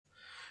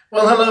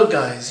Well, hello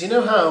guys. You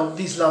know how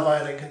these Love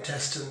Island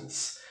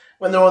contestants,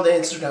 when they're on their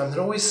Instagram, they're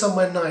always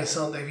somewhere nice,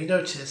 aren't they? Have you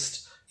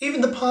noticed?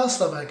 Even the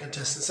past Love Island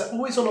contestants, they're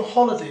always on a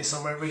holiday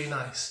somewhere really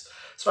nice.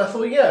 So I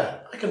thought, yeah,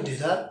 I can do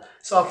that.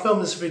 So I'll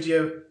film this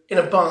video in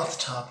a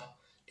bathtub,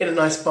 in a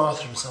nice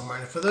bathroom somewhere.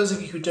 And for those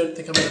of you who don't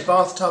think I'm in a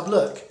bathtub,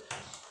 look,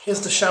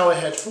 here's the shower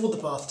head for the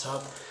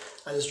bathtub,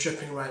 and it's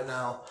dripping right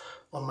now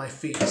on my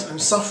feet. I'm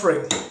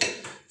suffering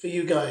for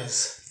you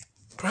guys.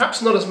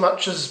 Perhaps not as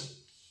much as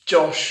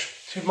Josh,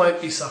 who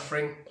might be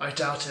suffering, I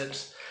doubt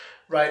it,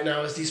 right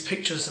now as these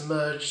pictures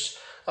emerged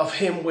of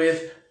him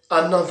with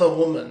another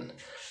woman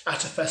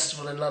at a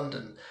festival in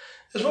London.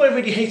 That's what I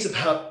really hate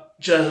about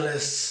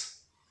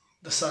journalists,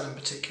 The Sun in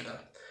particular,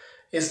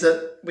 is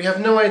that we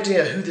have no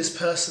idea who this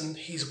person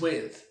he's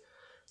with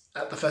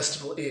at the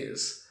festival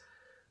is.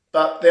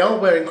 But they are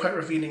wearing quite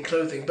revealing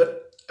clothing,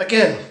 but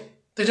again,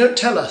 they don't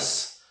tell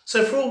us.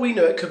 So for all we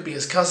know, it could be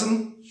his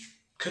cousin,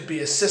 could be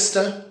his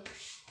sister,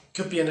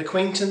 could be an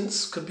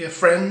acquaintance, could be a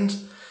friend.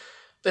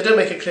 They don't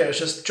make it clear, it's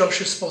just Josh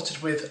is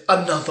spotted with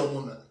another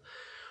woman.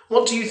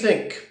 What do you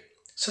think?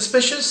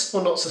 Suspicious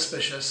or not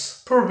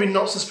suspicious? Probably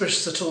not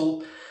suspicious at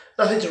all.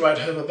 Nothing to write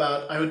home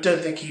about. I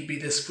don't think he'd be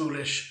this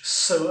foolish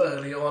so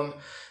early on.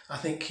 I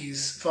think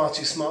he's far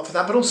too smart for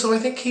that. But also I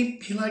think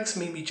he likes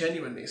Mimi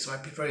genuinely, so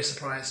I'd be very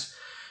surprised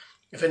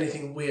if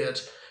anything weird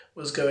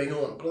was going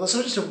on. But on the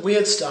subject of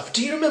weird stuff,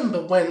 do you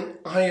remember when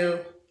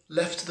AYO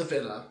left the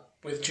villa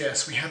with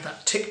Jess? We had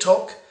that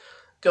TikTok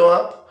go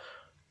up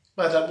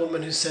by that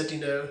woman who said,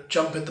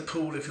 jump in the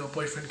pool if your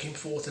boyfriend came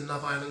forth in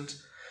Love Island.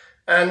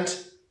 And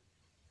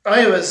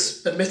AYO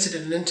has admitted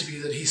in an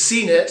interview that he's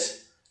seen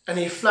it and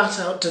he flat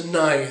out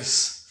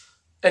denies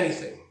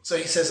anything. So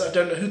he says, I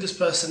don't know who this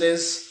person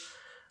is.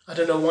 I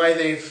don't know why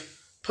they've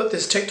put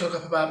this TikTok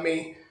up about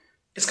me.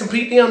 It's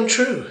completely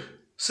untrue.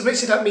 So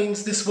basically that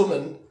means this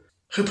woman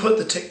who put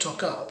the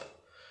TikTok up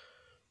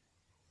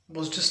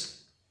was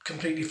just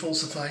completely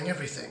falsifying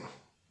everything,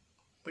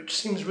 which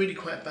seems really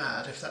quite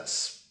bad if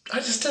that's... I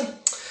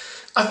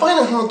find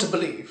it hard to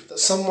believe that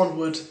someone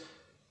would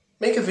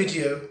make a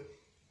video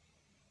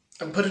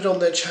and put it on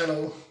their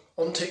channel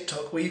on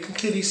TikTok where you can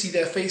clearly see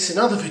their face in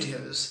other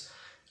videos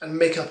and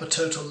make up a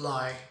total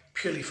lie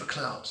purely for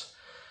clout.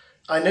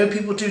 I know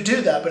people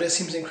do that, but it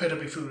seems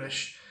incredibly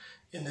foolish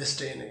in this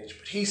day and age.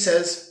 But he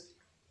says,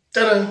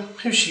 don't know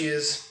who she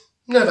is,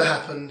 never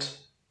happened,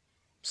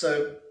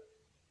 so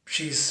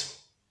she's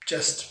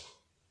just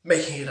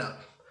making it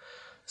up.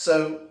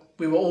 So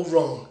we were all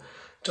wrong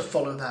to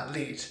follow that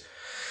lead.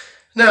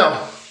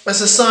 Now,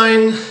 as a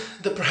sign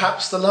that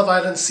perhaps the Love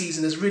Island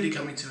season is really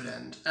coming to an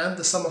end and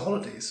the summer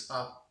holidays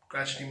are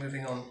gradually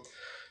moving on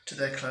to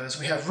their close,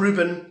 we have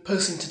Ruben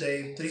posting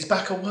today that he's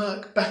back at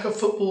work, back at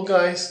football,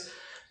 guys,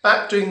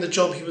 back doing the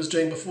job he was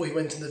doing before he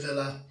went in the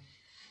villa.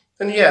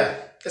 And yeah,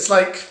 it's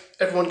like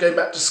everyone going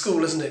back to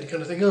school, isn't it? You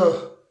kind of think,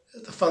 oh,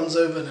 the fun's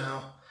over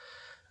now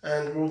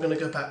and we're all going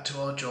to go back to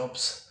our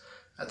jobs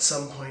at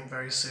some point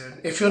very soon.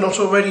 If you're not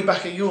already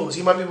back at yours,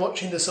 you might be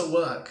watching this at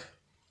work.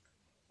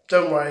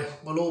 Don't worry,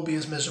 we'll all be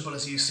as miserable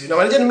as you soon. No,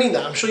 I didn't mean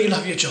that. I'm sure you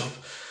love your job.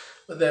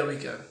 But there we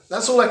go.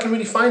 That's all I can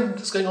really find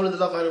that's going on in the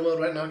Love Island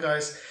world right now,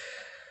 guys.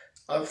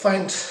 I'll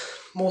find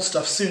more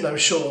stuff soon, I'm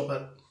sure,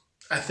 but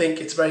I think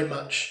it's very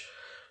much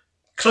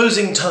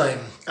closing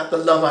time at the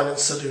Love Island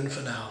saloon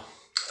for now.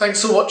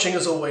 Thanks for watching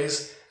as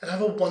always, and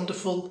have a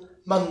wonderful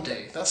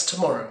Monday. That's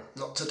tomorrow,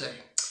 not today.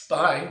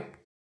 Bye.